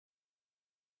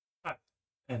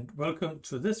and welcome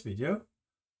to this video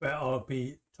where I'll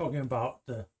be talking about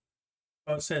the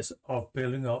process of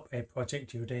building up a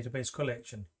project geodatabase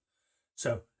collection.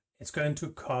 So it's going to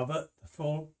cover the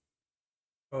full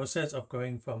process of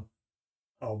going from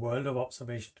our world of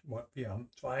observation, what we are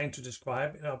trying to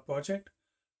describe in our project,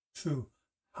 to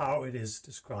how it is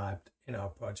described in our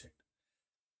project.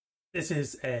 This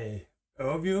is an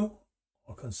overview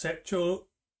or conceptual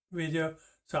video,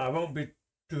 so I won't be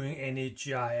doing any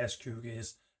GIS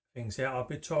QGIS things here. I'll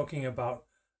be talking about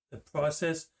the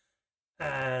process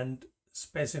and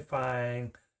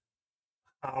specifying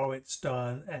how it's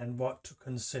done and what to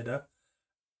consider,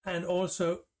 and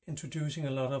also introducing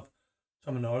a lot of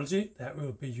terminology that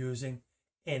we'll be using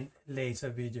in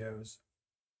later videos.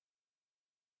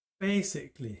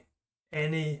 Basically,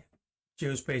 any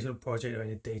geospatial project or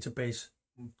any database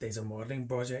data modeling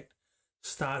project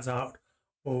starts out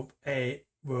with a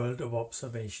world of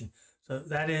observation. So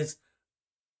that is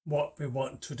what we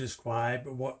want to describe,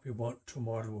 what we want to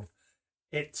model with.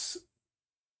 It's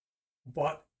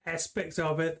what aspects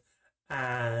of it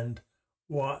and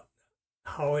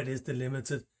how it is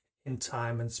delimited in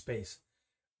time and space.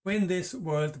 When this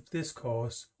world of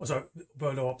discourse,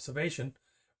 world of observation,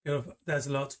 there's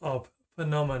lots of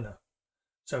phenomena.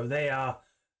 So they are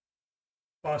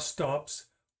bus stops,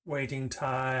 waiting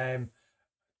time,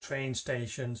 train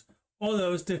stations, all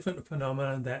those different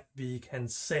phenomena that we can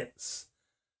sense.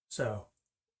 So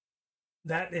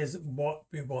that is what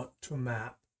we want to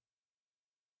map.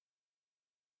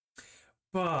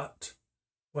 But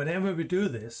whenever we do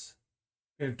this,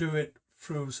 we'll do it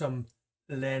through some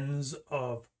lens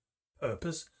of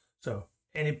purpose. So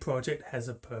any project has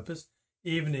a purpose,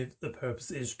 even if the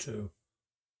purpose is to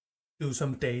do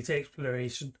some data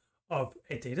exploration of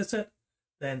a data set,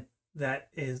 then that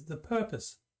is the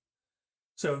purpose.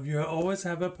 So you always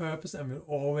have a purpose, and we'll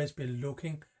always be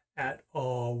looking at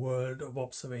our world of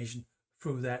observation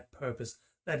through that purpose.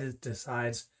 That is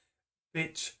decides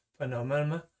which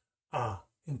phenomena are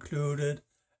included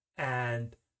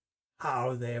and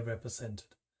how they are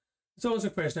represented. It's also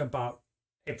a question about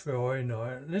a priori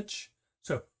knowledge.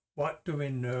 So what do we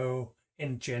know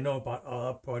in general about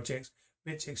other projects?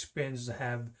 Which experiences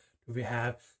do we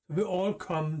have? So we all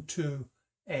come to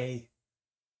a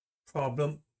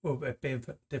problem with a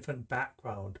different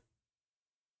background,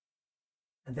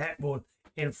 and that will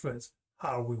influence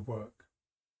how we work.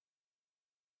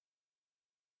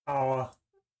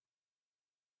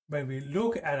 When we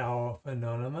look at our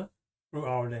phenomena through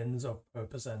our lens of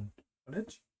purpose and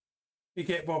knowledge, we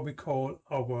get what we call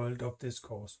a world of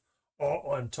discourse,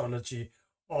 or ontology,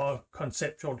 or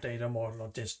conceptual data model,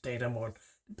 or just data model.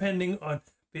 Depending on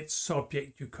which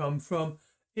subject you come from,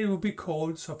 it will be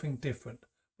called something different.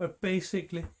 But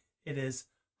basically, it is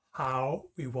how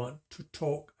we want to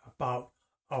talk about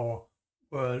our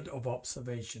world of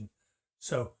observation.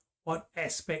 So what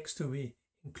aspects do we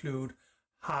include?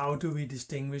 How do we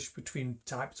distinguish between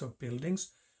types of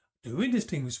buildings? Do we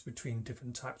distinguish between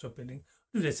different types of building?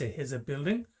 Do they say here's a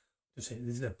building? Do they say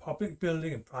this is a public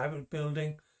building, a private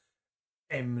building,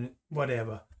 and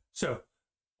whatever? So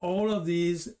all of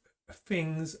these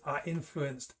things are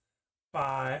influenced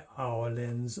by our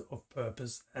lens of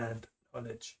purpose and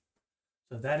knowledge.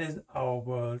 So that is our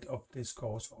world of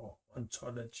discourse, or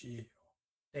ontology,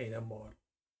 or data model.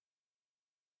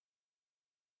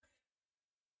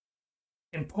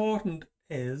 Important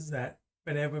is that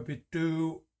whenever we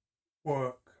do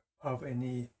work of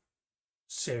any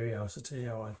seriosity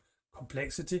or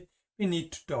complexity, we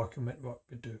need to document what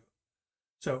we do.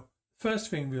 So the first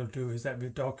thing we'll do is that we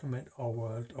document our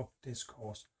world of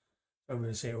discourse. So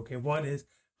we'll say, okay,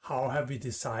 how have we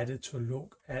decided to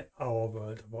look at our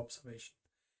world of observation?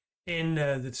 In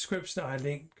the description, I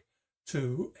link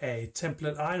to a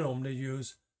template I normally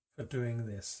use for doing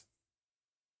this.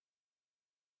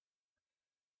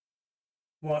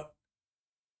 What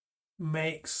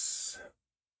makes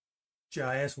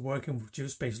GIS working with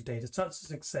geospatial data such a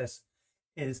success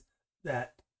is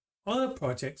that other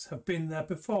projects have been there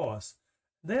before us.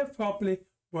 They have probably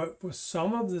worked with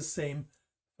some of the same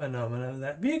phenomena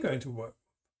that we're going to work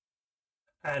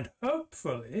with. And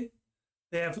hopefully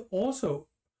they have also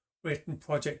written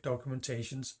project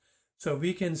documentations so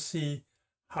we can see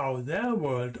how their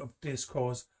world of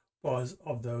discourse was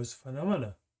of those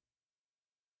phenomena.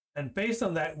 And based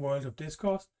on that world of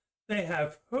discourse, they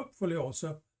have hopefully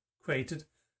also created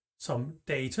some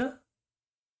data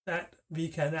that we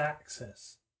can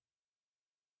access.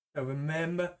 So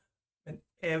remember,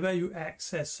 whenever you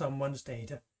access someone's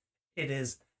data, it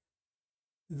is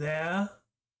their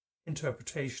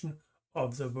interpretation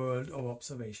of the world of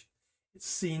observation. It's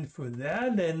seen through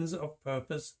their lens of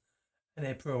purpose and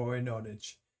a priori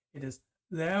knowledge. It is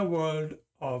their world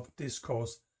of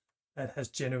discourse that has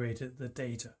generated the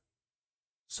data.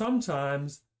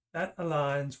 Sometimes that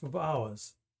aligns with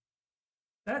ours.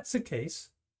 That's the case.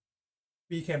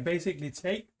 We can basically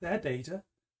take their data,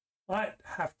 might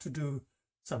have to do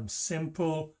some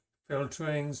simple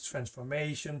filterings,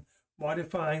 transformation,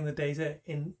 modifying the data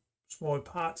in small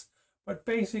parts, but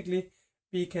basically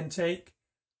we can take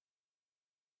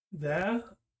their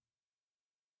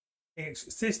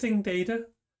existing data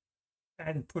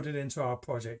and put it into our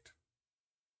project.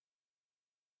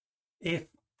 If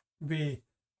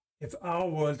our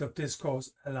world of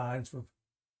discourse aligns with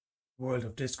world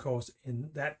of discourse in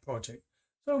that project.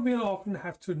 So we'll often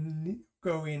have to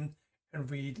go in and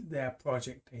read their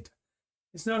project data.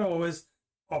 It's not always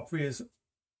obvious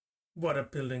what a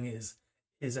building is.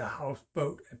 Is a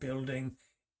houseboat a building?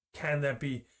 Can there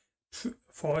be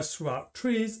forests throughout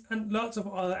trees? And lots of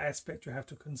other aspects you have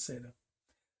to consider.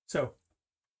 So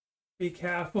be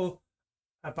careful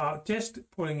about just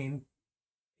pulling in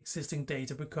existing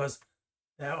data, because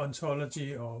their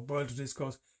ontology or world of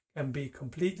discourse can be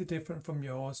completely different from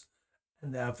yours,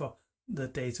 and therefore the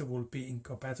data will be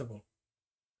incompatible.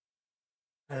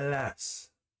 Alas,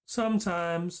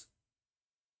 sometimes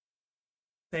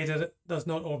data does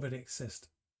not already exist,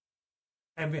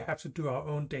 and we have to do our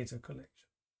own data collection.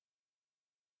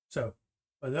 So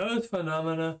for those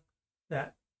phenomena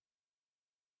that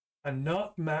are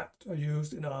not mapped or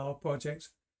used in our projects,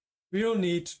 we'll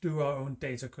need to do our own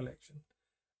data collection.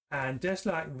 And just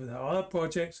like with our other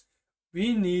projects,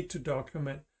 we need to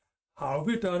document how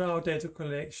we've done our data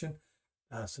collection.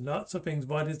 There's lots of things.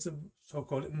 What is the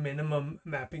so-called minimum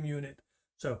mapping unit?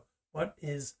 So what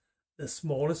is the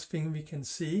smallest thing we can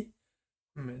see?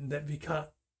 I mean, that we can't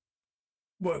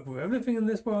work with everything in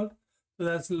this world. So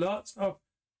there's lots of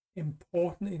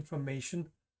important information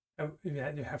that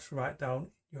you have to write down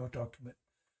in your document.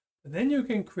 But then you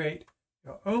can create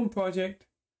your own project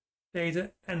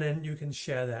data, and then you can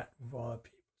share that with other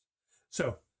people.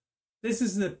 So this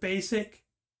is the basic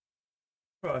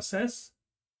process.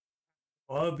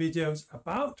 All videos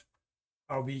about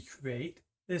how we create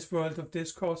this world of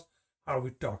discourse, how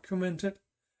we document it,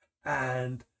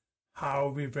 and how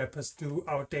we do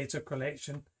our data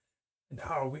collection, and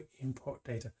how we import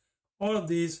data. All of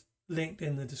these linked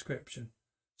in the description.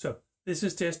 So this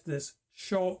is just this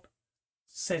short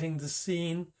setting the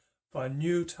scene for a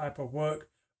new type of work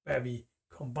where we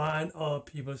combine other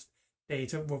people's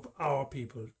data with our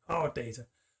data,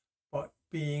 but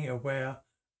being aware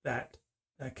that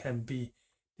there can be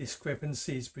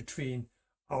discrepancies between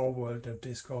our world of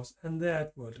discourse and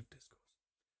their world of discourse.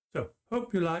 So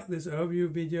hope you like this overview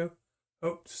video.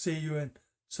 Hope to see you in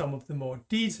some of the more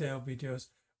detailed videos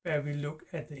where we look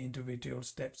at the individual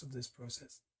steps of this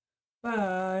process.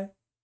 Bye.